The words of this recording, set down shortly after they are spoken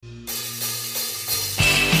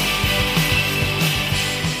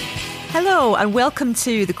Hello and welcome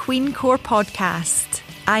to the Queen Core podcast.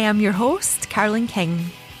 I am your host, Karlyn King.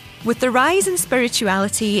 With the rise in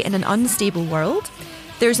spirituality in an unstable world,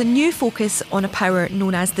 there's a new focus on a power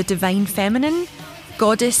known as the divine feminine,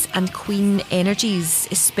 goddess and queen energies,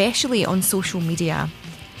 especially on social media.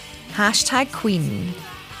 #Queen.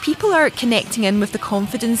 People are connecting in with the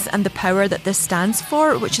confidence and the power that this stands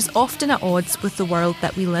for, which is often at odds with the world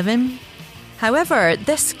that we live in. However,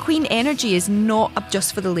 this queen energy is not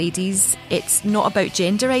just for the ladies. It's not about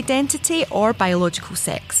gender identity or biological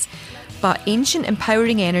sex, but ancient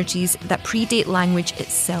empowering energies that predate language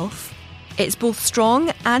itself. It's both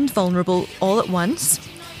strong and vulnerable all at once.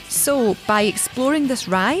 So, by exploring this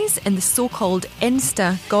rise in the so-called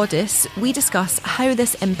Insta goddess, we discuss how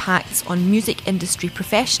this impacts on music industry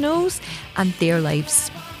professionals and their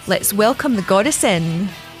lives. Let's welcome the goddess in.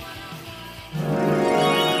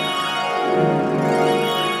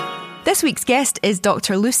 This week's guest is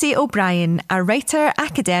Dr. Lucy O'Brien, a writer,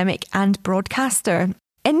 academic and broadcaster.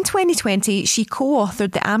 In 2020, she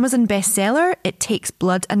co-authored the Amazon bestseller It Takes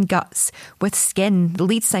Blood and Guts with Skin, the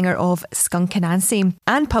lead singer of Skunk Anansie,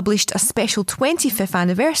 and published a special 25th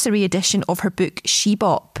anniversary edition of her book She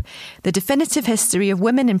Bop, The Definitive History of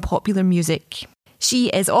Women in Popular Music. She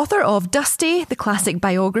is author of Dusty, the classic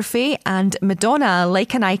biography, and Madonna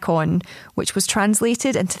Like an Icon, which was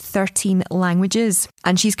translated into 13 languages.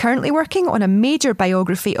 And she's currently working on a major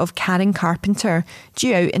biography of Karen Carpenter,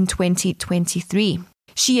 due out in 2023.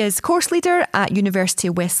 She is course leader at University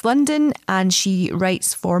of West London, and she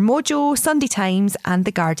writes for Mojo, Sunday Times and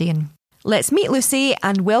The Guardian. Let's meet Lucy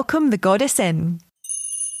and welcome the goddess in.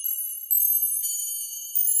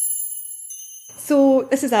 So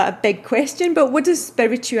this is a big question, but what does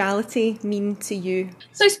spirituality mean to you?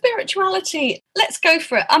 So spirituality, let's go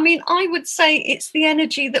for it. I mean, I would say it's the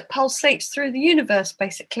energy that pulsates through the universe,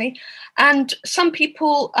 basically. And some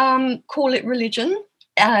people call it religion,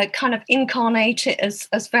 kind of incarnate it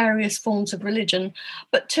as various forms of religion.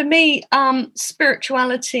 But to me,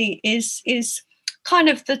 spirituality is kind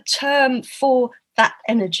of the term for that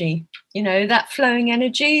energy, you know, that flowing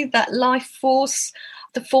energy, that life force,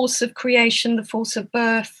 the force of creation, the force of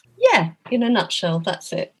birth. Yeah, in a nutshell,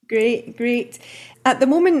 that's it. Great. At the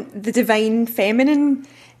moment, the divine feminine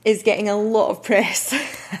is getting a lot of press,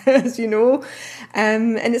 as you know.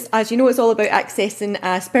 And it's, as you know, it's all about accessing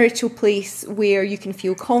a spiritual place where you can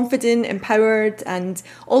feel confident, empowered, and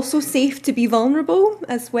also safe to be vulnerable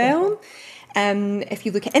as well. If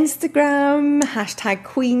you look at Instagram,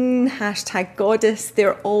 #Queen, #Goddess,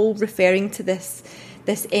 they're all referring to this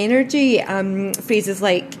energy. Phrases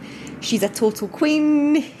like, she's a total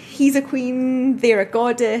queen, he's a queen, they're a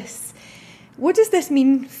goddess. What does this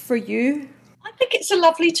mean for you? I think it's a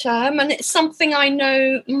lovely term, and it's something I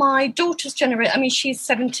know my daughter's generation, I mean, she's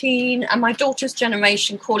 17, and my daughter's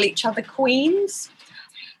generation call each other queens.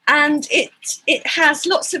 And it has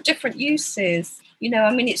lots of different uses. You know,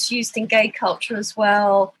 I mean, it's used in gay culture as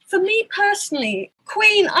well. For me personally,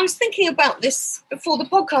 queen, I was thinking about this before the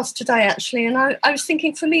podcast today, actually, and I was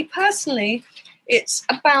thinking, for me personally, it's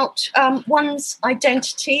about one's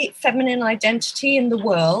identity, feminine identity in the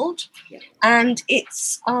world, and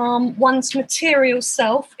it's one's material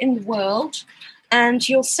self in the world, and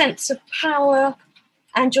your sense of power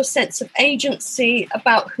and your sense of agency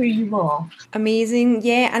about who you are. Amazing,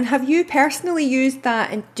 yeah. And have you personally used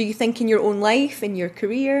that, and do you think, in your own life, in your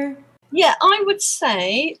career? Yeah, I would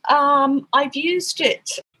say I've used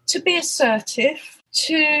it to be assertive,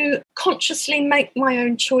 to consciously make my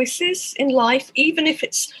own choices in life, even if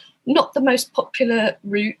it's not the most popular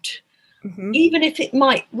route, even if it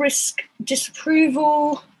might risk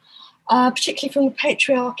disapproval, particularly from the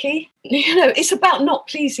patriarchy. You know, it's about not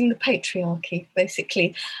pleasing the patriarchy,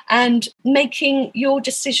 basically, and making your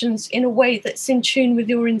decisions in a way that's in tune with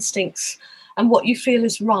your instincts and what you feel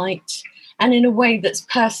is right, and in a way that's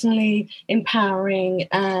personally empowering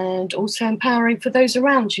and also empowering for those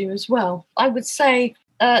around you as well. I would say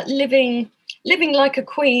living like a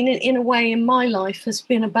queen in a way in my life has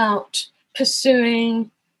been about pursuing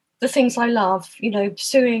the things I love, you know,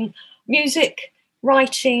 pursuing music,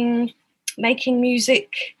 writing, making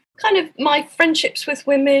music, kind of my friendships with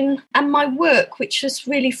women, and my work, which has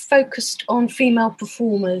really focused on female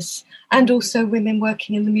performers and also women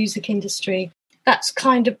working in the music industry. That's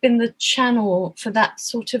kind of been the channel for that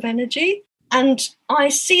sort of energy. And I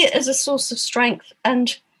see it as a source of strength.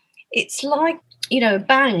 And it's like, you know, a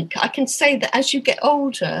bank. I can say that as you get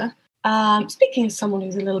older, speaking as someone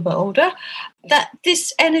who's a little bit older, that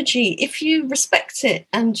this energy, if you respect it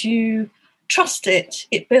and you trust it,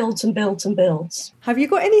 it builds and builds and builds. Have you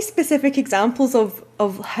got any specific examples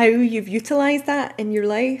of how you've utilised that in your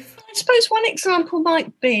life? I suppose one example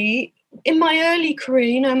might be in my early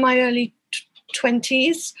career, my early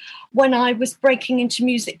 20s, when I was breaking into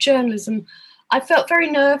music journalism, I felt very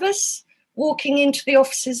nervous walking into the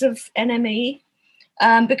offices of NME.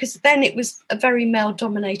 Because then it was a very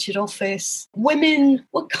male-dominated office. Women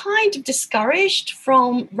were kind of discouraged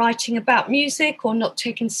from writing about music or not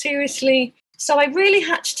taken seriously. So I really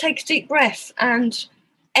had to take a deep breath and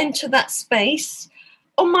enter that space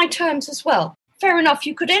on my terms as well. Fair enough,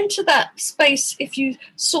 you could enter that space if you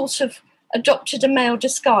sort of adopted a male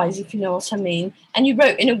disguise, if you know what I mean, and you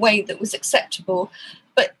wrote in a way that was acceptable.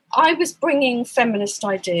 But I was bringing feminist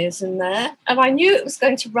ideas in there, and I knew it was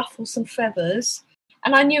going to ruffle some feathers.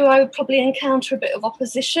 And I knew I would probably encounter a bit of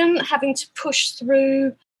opposition, having to push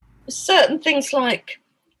through certain things like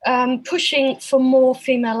pushing for more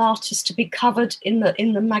female artists to be covered in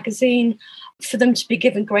the magazine, for them to be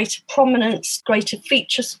given greater prominence, greater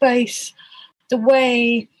feature space, the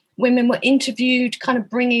way women were interviewed, kind of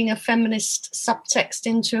bringing a feminist subtext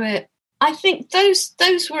into it. I think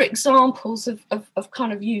those were examples of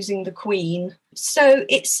kind of using the Queen. So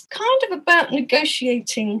it's kind of about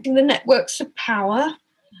negotiating the networks of power.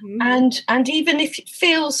 Mm-hmm. And even if it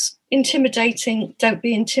feels intimidating, don't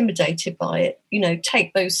be intimidated by it. You know,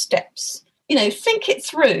 take those steps. You know, think it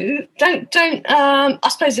through. Don't. I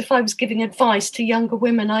suppose if I was giving advice to younger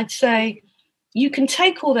women, I'd say you can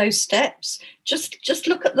take all those steps. Just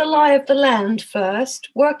look at the lie of the land first.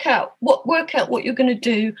 Work out what you're going to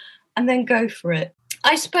do, and then go for it.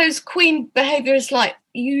 I suppose Queen behaviour is like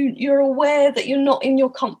you're aware that you're not in your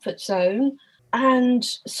comfort zone, and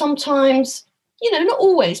sometimes, you know, not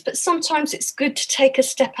always, but sometimes it's good to take a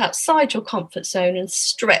step outside your comfort zone and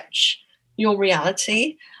stretch your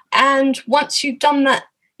reality. And once you've done that,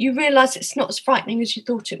 you realise it's not as frightening as you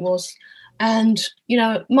thought it was. And, you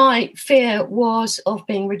know, my fear was of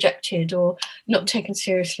being rejected or not taken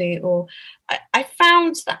seriously. Or I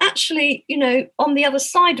found that actually, you know, on the other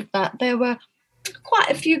side of that, there were quite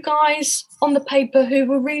a few guys on the paper who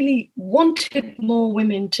were really wanted more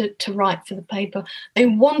women to write for the paper. They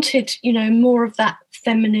wanted, you know, more of that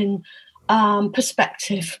feminine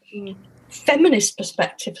perspective, feminist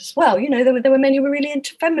perspective as well. You know, there were many who were really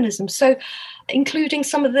into feminism. So including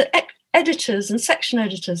some of the editors and section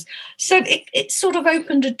editors. So it sort of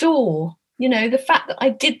opened a door. You know, the fact that I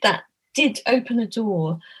did that did open a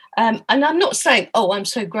door. And I'm not saying, oh, I'm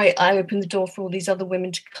so great, I opened the door for all these other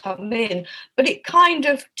women to come in, but it kind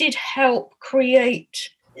of did help create,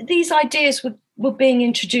 these ideas were being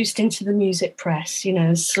introduced into the music press, you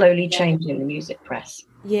know, slowly changing the music press.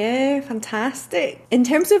 Yeah, fantastic. In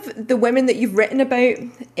terms of the women that you've written about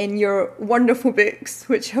in your wonderful books,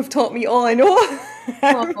 which have taught me all I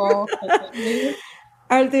know,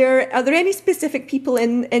 Are there any specific people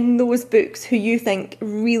in those books who you think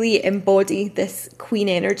really embody this Queen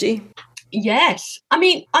energy? Yes. I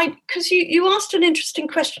mean, because you asked an interesting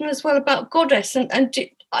question as well about goddess, and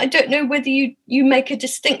I don't know whether you make a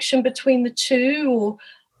distinction between the two, or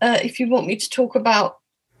if you want me to talk about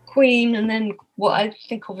Queen and then what I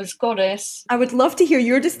think of as goddess. I would love to hear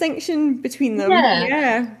your distinction between them.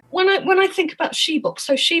 Yeah. When I think about She-Bop,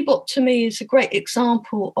 so She-Bop to me is a great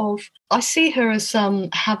example of, I see her as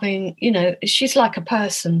having, you know, she's like a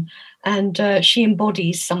person, and she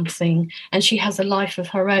embodies something, and she has a life of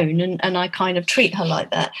her own, and I kind of treat her like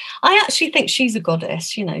that. I actually think she's a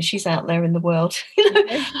goddess, you know, she's out there in the world, you know.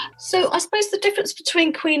 Okay. So I suppose the difference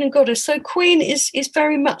between Queen and goddess, so Queen is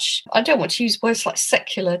very much, I don't want to use words like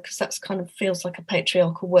secular, because that's kind of feels like a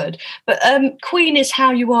patriarchal word, but Queen is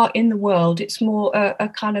how you are in the world. It's more a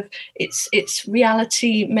kind of, it's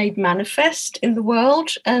reality made manifest in the world,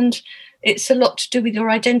 and it's a lot to do with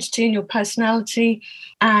your identity and your personality,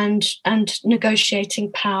 and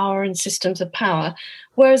negotiating power and systems of power.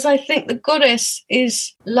 Whereas I think the goddess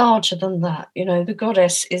is larger than that. You know, the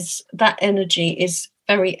goddess is, that energy is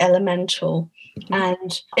very elemental,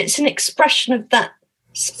 and it's an expression of that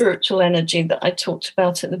spiritual energy that I talked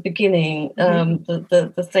about at the beginning,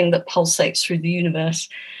 the thing that pulsates through the universe.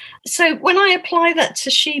 So when I apply that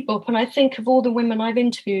to She-Bop and I think of all the women I've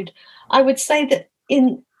interviewed, I would say that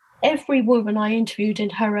in every woman I interviewed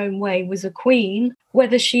in her own way was a queen,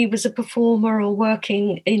 whether she was a performer or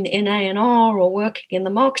working in A&R or working in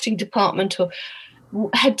the marketing department or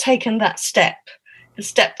had taken that step, the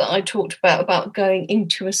step that I talked about going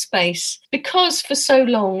into a space. Because for so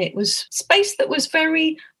long it was space that was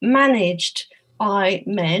very managed by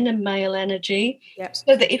men and male energy. Yep.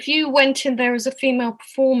 So that if you went in there as a female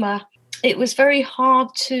performer, it was very hard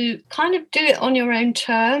to kind of do it on your own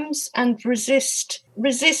terms and resist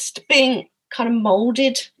being kind of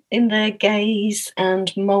molded in their gaze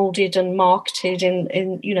and molded and marketed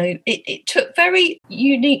it took very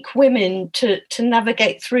unique women to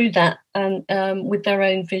navigate through that and with their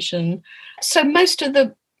own vision. So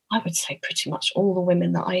I would say pretty much all the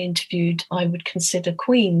women that I interviewed, I would consider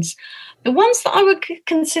queens. The ones that I would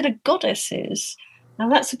consider goddesses, now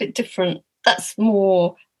that's a bit different. That's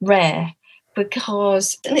more rare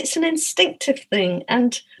and it's an instinctive thing.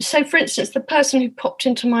 And so, for instance, the person who popped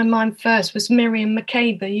into my mind first was Miriam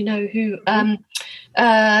Makeba, who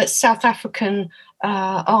South African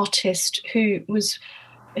artist who was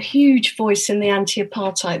a huge voice in the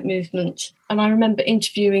anti-apartheid movement. And I remember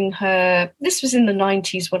interviewing her. This was in the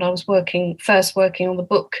 90s when I was first working on the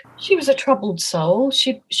book. She was a troubled soul.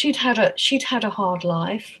 She'd had a hard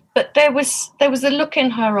life, but there was a look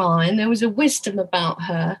in her eye, and there was a wisdom about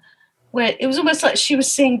her, where it was almost like she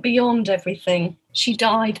was seeing beyond everything. She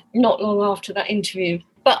died not long after that interview.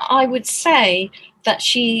 But I would say that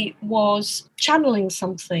she was channeling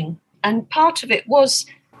something. And part of it was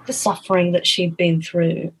the suffering that she'd been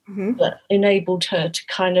through that enabled her to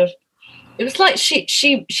kind of, it was like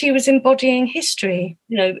she was embodying history,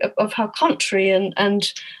 of her country and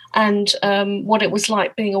what it was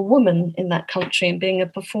like being a woman in that country and being a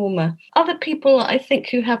performer. Other people, I think,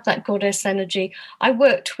 who have that goddess energy. I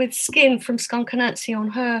worked with Skin from Skunk Anansi on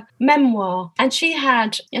her memoir, and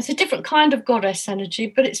it's a different kind of goddess energy,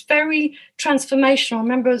 but it's very transformational. I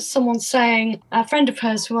remember someone saying, a friend of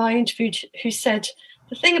hers who I interviewed, who said,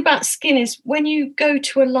 the thing about Skin is when you go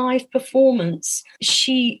to a live performance,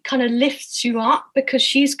 she kind of lifts you up because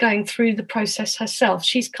she's going through the process herself.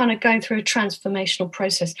 She's kind of going through a transformational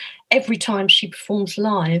process every time she performs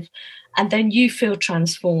live, and then you feel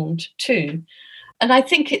transformed too. And I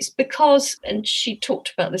think it's because, and she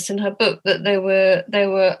talked about this in her book, that there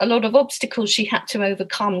were a lot of obstacles she had to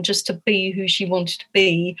overcome just to be who she wanted to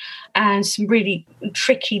be, and some really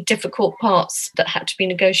tricky, difficult parts that had to be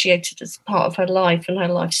negotiated as part of her life and her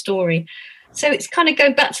life story. So it's kind of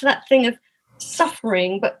going back to that thing of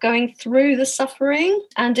suffering, but going through the suffering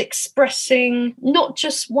and expressing not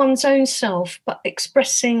just one's own self, but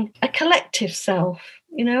expressing a collective self.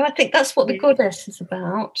 I think that's what the goddess is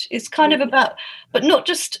about. It's kind of about, but not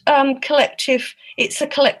just collective. It's a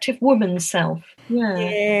collective woman's self.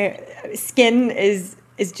 Yeah. Skin is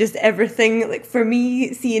just everything. Like for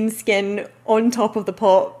me, seeing Skin on Top of the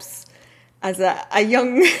Pops as a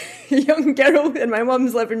young girl in my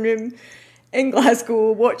mum's living room in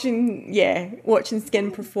Glasgow, watching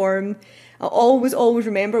Skin perform. I'll always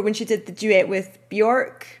remember when she did the duet with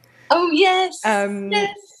Bjork. Oh yes.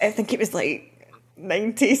 Yes. I think it was like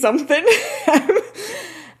 90 something.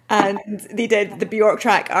 And they did the Bjork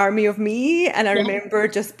track Army of Me, and I remember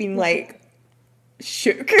just being like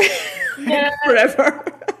shook forever.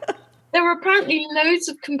 There were apparently loads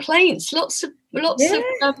of complaints. Lots of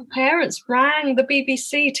parents rang the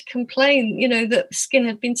BBC to complain, that Skin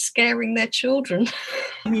had been scaring their children.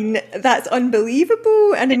 I mean, that's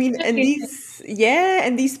unbelievable. And I mean, in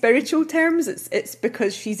these spiritual terms, it's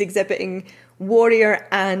because she's exhibiting warrior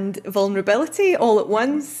and vulnerability all at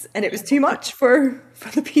once, and it was too much for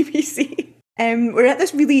the BBC. We're at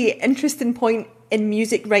this really interesting point in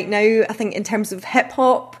music right now. I think in terms of hip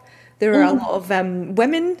hop, there are a lot of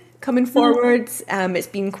women coming forward. It's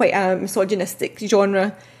been quite a misogynistic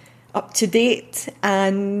genre up to date.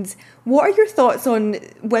 And what are your thoughts on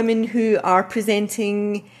women who are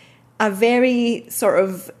presenting a very sort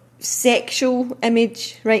of sexual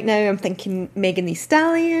image right now? I'm thinking Megan Thee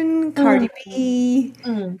Stallion, Cardi B,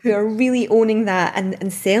 who are really owning that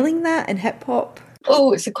and selling that in hip hop.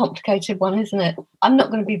 Oh, it's a complicated one, isn't it? I'm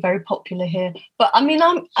not going to be very popular here, but I mean,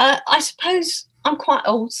 I suppose I'm quite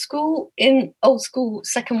old school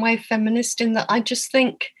second wave feminist in that I just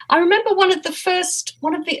think, I remember one of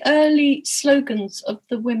the early slogans of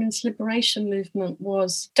the women's liberation movement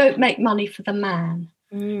was, don't make money for the man.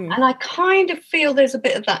 And I kind of feel there's a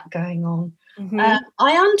bit of that going on.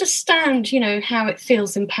 I understand, how it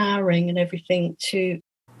feels empowering and everything to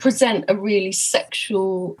present a really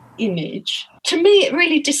sexual image. To me, it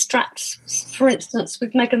really distracts. For instance,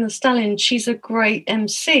 with Megan Thee Stallion, she's a great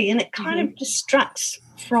MC, and it kind of distracts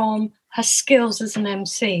from her skills as an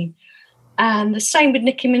MC. And the same with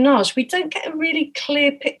Nicki Minaj. We don't get a really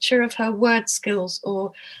clear picture of her word skills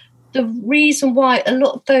or the reason why a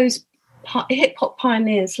lot of those hip-hop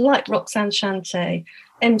pioneers like Roxanne Shante,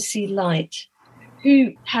 MC Lyte,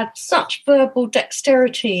 who had such verbal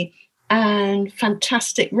dexterity and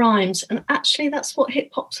fantastic rhymes, and actually that's what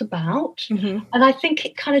hip-hop's about. And I think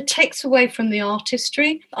it kind of takes away from the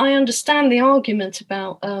artistry. I understand the argument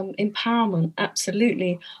about empowerment,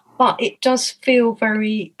 absolutely, but it does feel a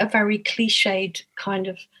very cliched kind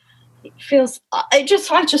of it feels, I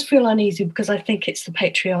just feel uneasy because I think it's the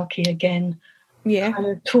patriarchy again, kind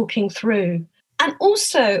of talking through. And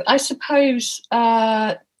also, I suppose,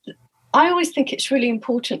 I always think it's really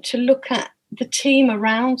important to look at the team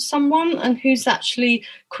around someone and who's actually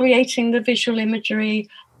creating the visual imagery.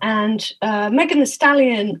 And Megan Thee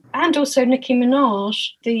Stallion and also Nicki Minaj,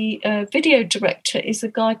 the video director, is a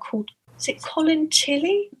guy called, is it Colin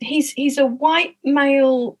Tilley? He's a white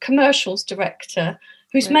male commercials director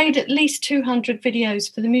who's made at least 200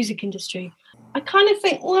 videos for the music industry. I kind of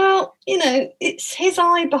think, well, it's his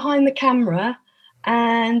eye behind the camera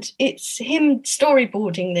and it's him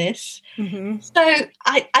storyboarding this. Mm-hmm. So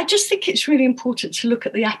I just think it's really important to look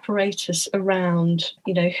at the apparatus around,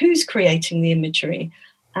 who's creating the imagery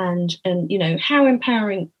and how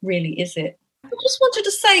empowering really is it. I just wanted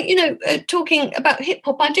to say, talking about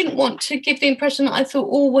hip-hop, I didn't want to give the impression that I thought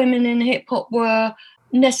all women in hip-hop were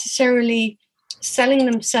necessarily selling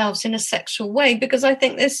themselves in a sexual way, because I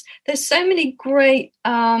think there's so many great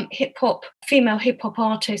female hip-hop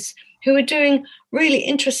artists who are doing really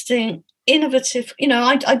interesting, innovative,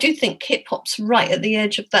 I do think hip-hop's right at the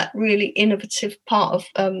edge of that really innovative part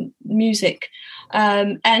of music.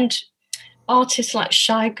 And artists like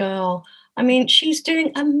Shy Girl, I mean, she's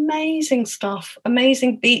doing amazing stuff,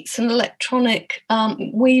 amazing beats and electronic,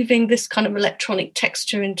 weaving this kind of electronic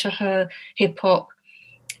texture into her hip-hop.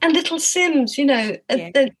 And Little Sims, and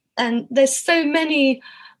there's so many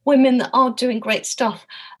women that are doing great stuff.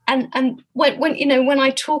 And when I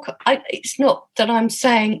talk, it's not that I'm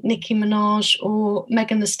saying Nicki Minaj or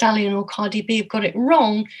Megan Thee Stallion or Cardi B have got it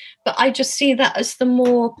wrong, but I just see that as the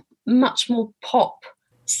much more pop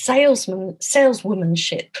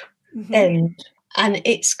saleswomanship end. And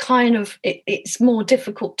it's kind of it's more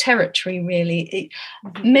difficult territory, really.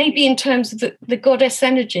 Maybe in terms of the goddess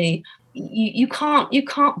energy. You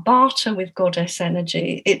can't barter with goddess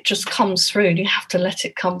energy. It just comes through. You have to let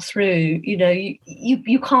it come through.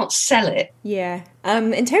 You can't sell it. Yeah.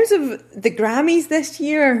 In terms of the Grammys this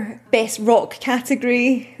year, best rock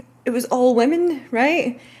category, it was all women,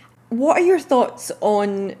 right? What are your thoughts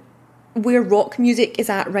on where rock music is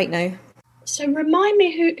at right now? So remind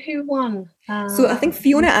me who won. So I think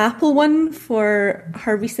Fiona Apple won for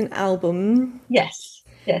her recent album. Yes.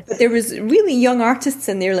 But there was really young artists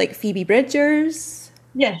in there like Phoebe Bridgers.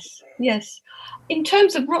 Yes. In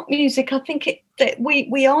terms of rock music, I think that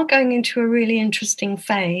we are going into a really interesting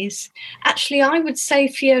phase. Actually, I would say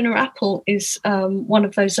Fiona Apple is one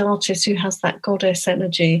of those artists who has that goddess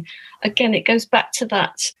energy. Again, it goes back to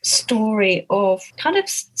that story of kind of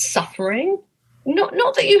suffering.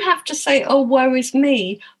 Not that you have to say, oh, woe is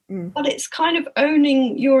me, but it's kind of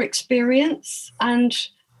owning your experience and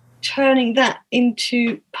turning that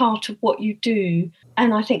into part of what you do.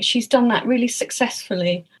 And I think she's done that really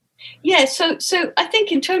successfully. Yeah, so I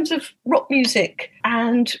think in terms of rock music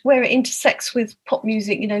and where it intersects with pop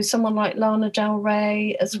music, someone like Lana Del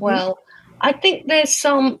Rey as well, I think there's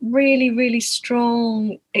some really, really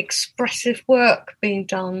strong, expressive work being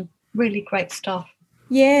done. Really great stuff.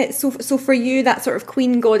 Yeah, so for you, that sort of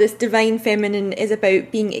queen goddess, divine feminine is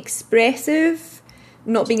about being expressive,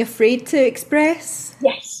 not being afraid to express?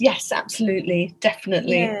 Yes, absolutely,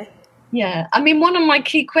 definitely. Yeah. I mean, one of my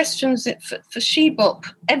key questions for She-Bop,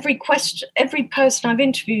 every person I've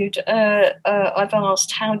interviewed, I've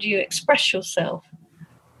asked, how do you express yourself?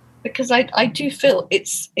 Because I do feel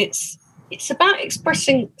it's about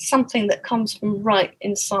expressing something that comes from right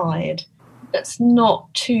inside, that's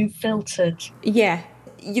not too filtered. Yeah.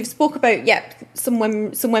 You've spoke about some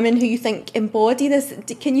women who you think embody this.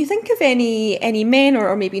 Can you think of any men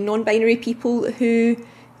or maybe non-binary people who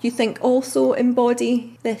you think also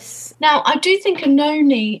embody this? Now, I do think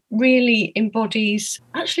Anoni really embodies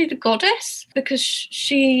actually the goddess, because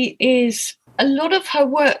she is, a lot of her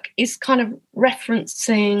work is kind of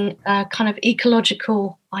referencing kind of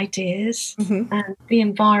ecological ideas and the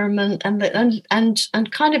environment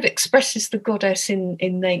and kind of expresses the goddess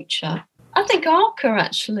in nature. I think Arca,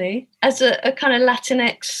 actually, as a kind of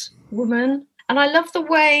Latinx woman. And I love the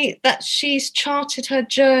way that she's charted her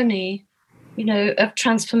journey, of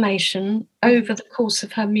transformation over the course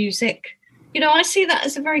of her music. I see that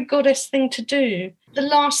as a very goddess thing to do. The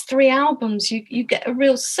last 3 albums, you get a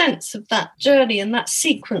real sense of that journey and that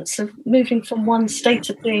sequence of moving from one state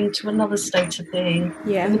of being to another state of being.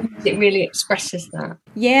 Yeah. And the music really expresses that.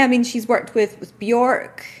 Yeah, I mean, she's worked with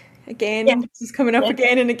Bjork. Again, she's coming up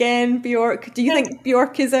again and again, Bjork. Do you think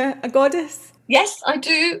Bjork is a goddess? Yes, I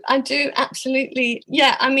do, absolutely.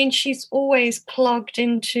 Yeah, I mean, she's always plugged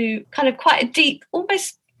into kind of quite a deep,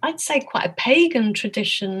 almost, I'd say quite a pagan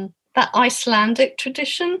tradition, that Icelandic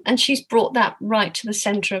tradition, and she's brought that right to the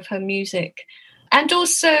centre of her music. And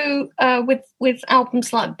also with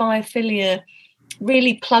albums like Biophilia,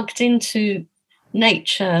 really plugged into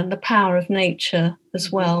nature and the power of nature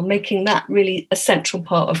as well, making that really a central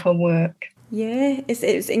part of her work. Yeah,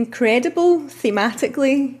 it's incredible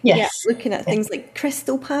thematically. Yes. Yeah, looking at things like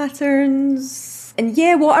crystal patterns. And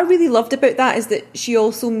yeah, what I really loved about that is that she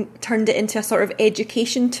also turned it into a sort of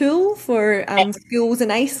education tool for schools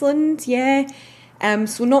in Iceland. Yeah.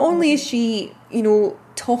 So not only is she,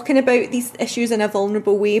 talking about these issues in a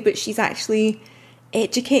vulnerable way, but she's actually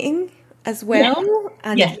educating as well. Yeah.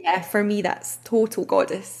 And yeah, for me, that's total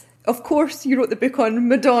goddess. Of course, you wrote the book on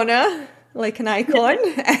Madonna, like an icon.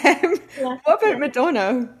 What about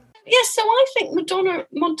Madonna? Yes, so I think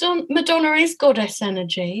Madonna is goddess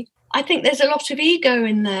energy. I think there's a lot of ego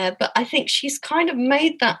in there, but I think she's kind of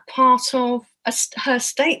made that part of her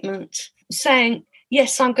statement, saying,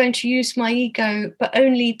 yes, I'm going to use my ego, but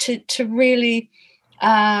only to really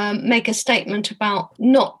make a statement about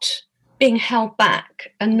not being held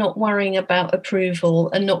back and not worrying about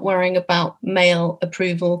approval and not worrying about male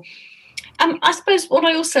approval. I suppose what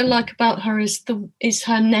I also like about her is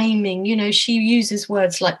her naming. She uses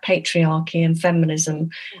words like patriarchy and feminism,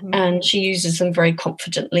 and she uses them very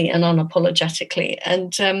confidently and unapologetically,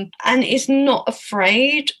 and is not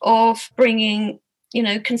afraid of bringing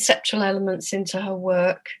conceptual elements into her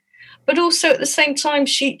work. But also at the same time,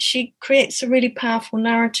 she creates a really powerful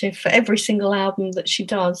narrative for every single album that she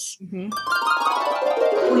does.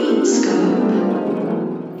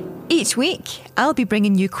 Each week, I'll be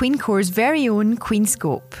bringing you Queen Core's very own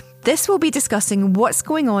Queenscope. This will be discussing what's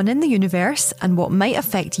going on in the universe and what might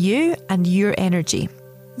affect you and your energy.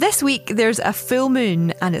 This week, there's a full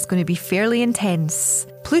moon and it's going to be fairly intense.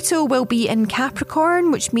 Pluto will be in Capricorn,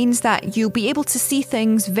 which means that you'll be able to see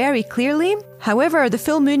things very clearly. However, the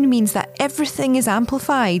full moon means that everything is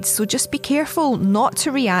amplified, so just be careful not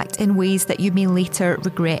to react in ways that you may later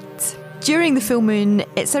regret. During the full moon,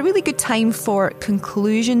 it's a really good time for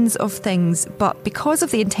conclusions of things, but because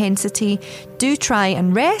of the intensity, do try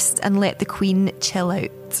and rest and let the Queen chill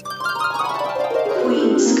out.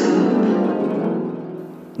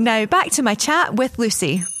 Now back to my chat with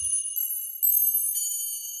Lucy.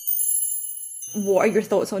 What are your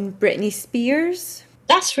thoughts on Britney Spears?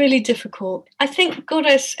 That's really difficult. I think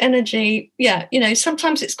goddess energy,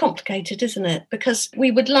 sometimes it's complicated, isn't it? Because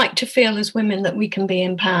we would like to feel as women that we can be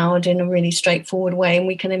empowered in a really straightforward way and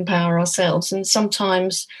we can empower ourselves. And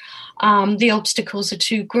sometimes the obstacles are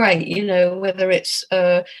too great, whether it's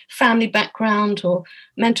family background or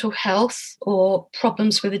mental health or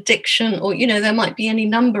problems with addiction or, there might be any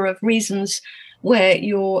number of reasons where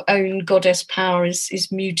your own goddess power is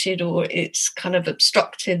muted or it's kind of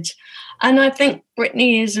obstructed. And I think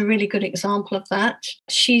Britney is a really good example of that.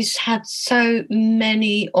 She's had so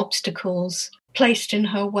many obstacles placed in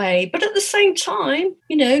her way. But at the same time,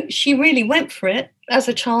 she really went for it as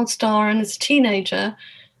a child star and as a teenager,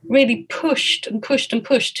 really pushed and pushed and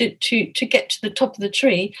pushed to get to the top of the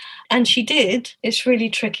tree. And she did. It's really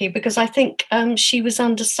tricky because I think she was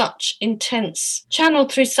under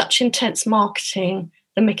channeled through such intense marketing,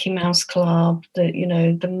 the Mickey Mouse Club,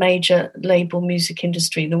 the major label music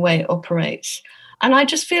industry, the way it operates. And I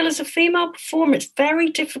just feel as a female performer, it's very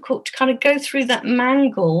difficult to kind of go through that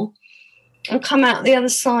mangle and come out the other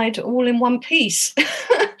side all in one piece.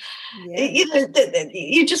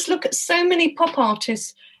 You just look at so many pop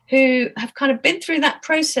artists who have kind of been through that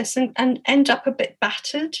process and end up a bit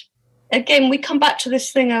battered. Again, we come back to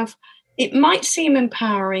this thing of it might seem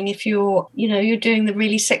empowering if you're doing the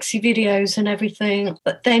really sexy videos and everything,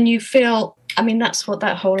 but then you feel, that's what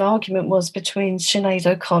that whole argument was between Sinead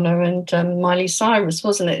O'Connor and Miley Cyrus,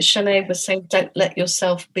 wasn't it? Sinead was saying, don't let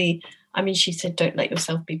yourself be, she said, don't let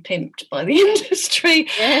yourself be pimped by the industry.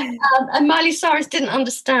 Yeah. And Miley Cyrus didn't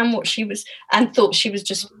understand what she was and thought she was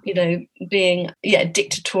just, being,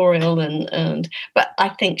 dictatorial. But I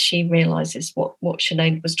think she realises what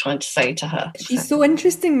Sinead was trying to say to her. She's so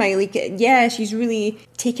interesting, Miley. Yeah, she's really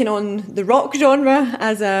taken on the rock genre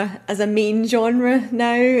as a main genre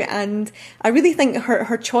now. And I really think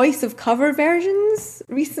her choice of cover versions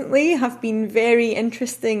recently have been very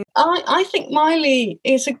interesting. I think Miley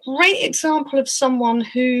is a great example of someone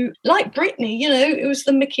who, like Britney, it was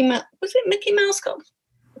the Mickey Mouse. Was it Mickey Mouse Club?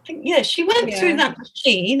 I think, she went through that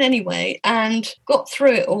machine anyway and got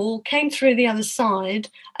through it all, came through the other side.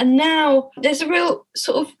 And now there's a real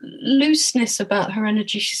sort of looseness about her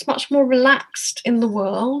energy. She's much more relaxed in the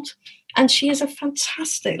world. And she is a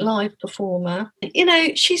fantastic live performer.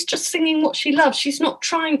 She's just singing what she loves. She's not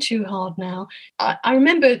trying too hard now. I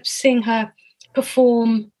remember seeing her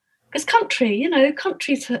perform, because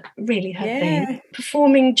country's really her thing.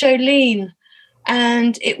 Performing Jolene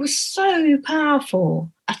And it was so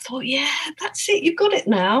powerful. I thought, yeah, that's it. You've got it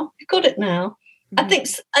now. You've got it now.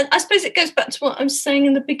 I suppose it goes back to what I was saying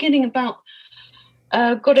in the beginning about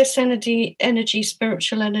goddess energy,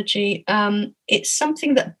 spiritual energy. It's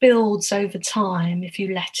something that builds over time if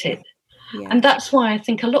you let it. Yeah. And that's why I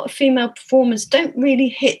think a lot of female performers don't really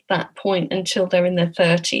hit that point until they're in their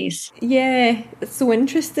 30s. Yeah, it's so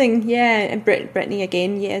interesting. Yeah, and Brittany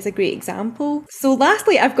again, is a great example. So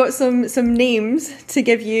lastly, I've got some names to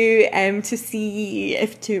give you to see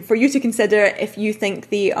for you to consider if you think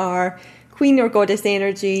they are queen or goddess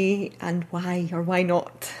energy, and why or why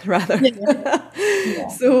not, rather. Yeah.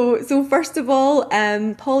 So first of all,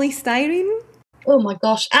 polystyrene. Oh my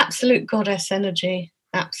gosh, absolute goddess energy.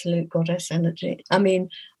 Absolute goddess energy. I mean,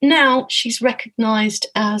 now she's recognised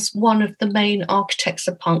as one of the main architects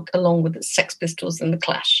of punk, along with the Sex Pistols and the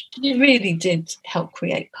Clash. She really did help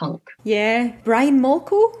create punk. Yeah. Brian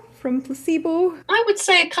Molko from Placebo. I would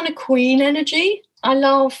say a kind of queen energy. I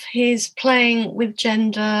love his playing with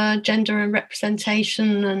gender and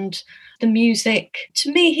representation and the music.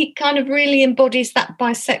 To me, he kind of really embodies that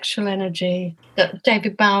bisexual energy that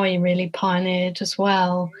David Bowie really pioneered as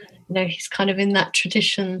well. You know, he's kind of in that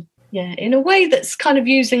tradition, in a way that's kind of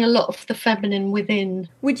using a lot of the feminine within.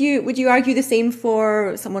 Would you argue the same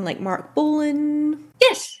for someone like Mark Bolan?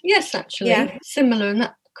 Yes, actually. Yeah. Similar in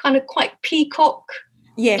that kind of quite peacock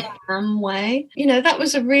way. You know, that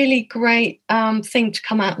was a really great thing to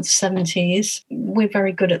come out in the 70s. We're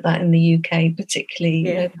very good at that in the UK, particularly,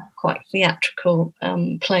 you know, quite theatrical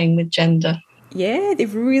playing with gender. Yeah,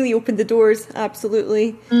 they've really opened the doors,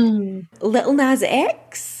 absolutely. Little Nas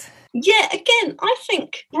X? Yeah, again, I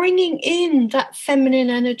think bringing in that feminine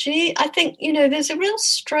energy, I think, you know, there's a real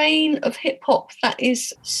strain of hip-hop that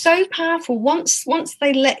is so powerful once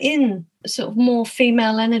they let in sort of more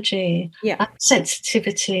female energy,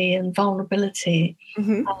 sensitivity and vulnerability.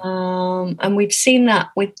 And we've seen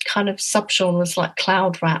that with kind of subgenres like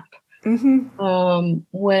cloud rap,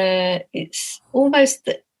 where it's almost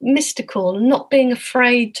mystical and not being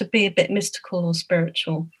afraid to be a bit mystical or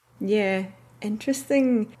spiritual. Yeah,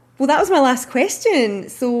 interesting. Well, that was my last question.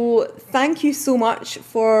 So thank you so much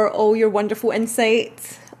for all your wonderful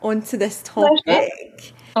insight onto this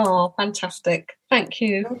topic. Oh, fantastic. Thank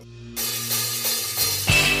you.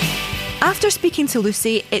 After speaking to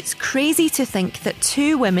Lucy, it's crazy to think that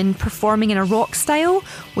two women performing in a rock style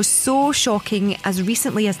was so shocking as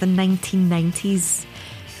recently as the 1990s.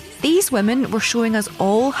 These women were showing us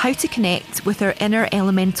all how to connect with our inner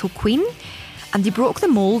elemental queen, and they broke the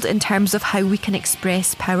mould in terms of how we can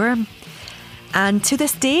express power. And to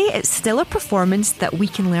this day, it's still a performance that we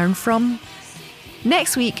can learn from.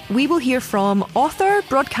 Next week, we will hear from author,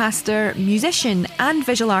 broadcaster, musician and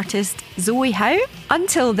visual artist Zoe Howe.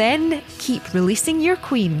 Until then, keep releasing your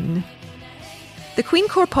queen. The Queen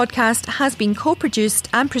Core podcast has been co-produced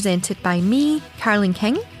and presented by me, Karlyn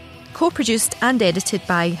King, co-produced and edited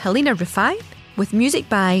by Helena Rufai, with music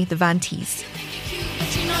by The Vantees.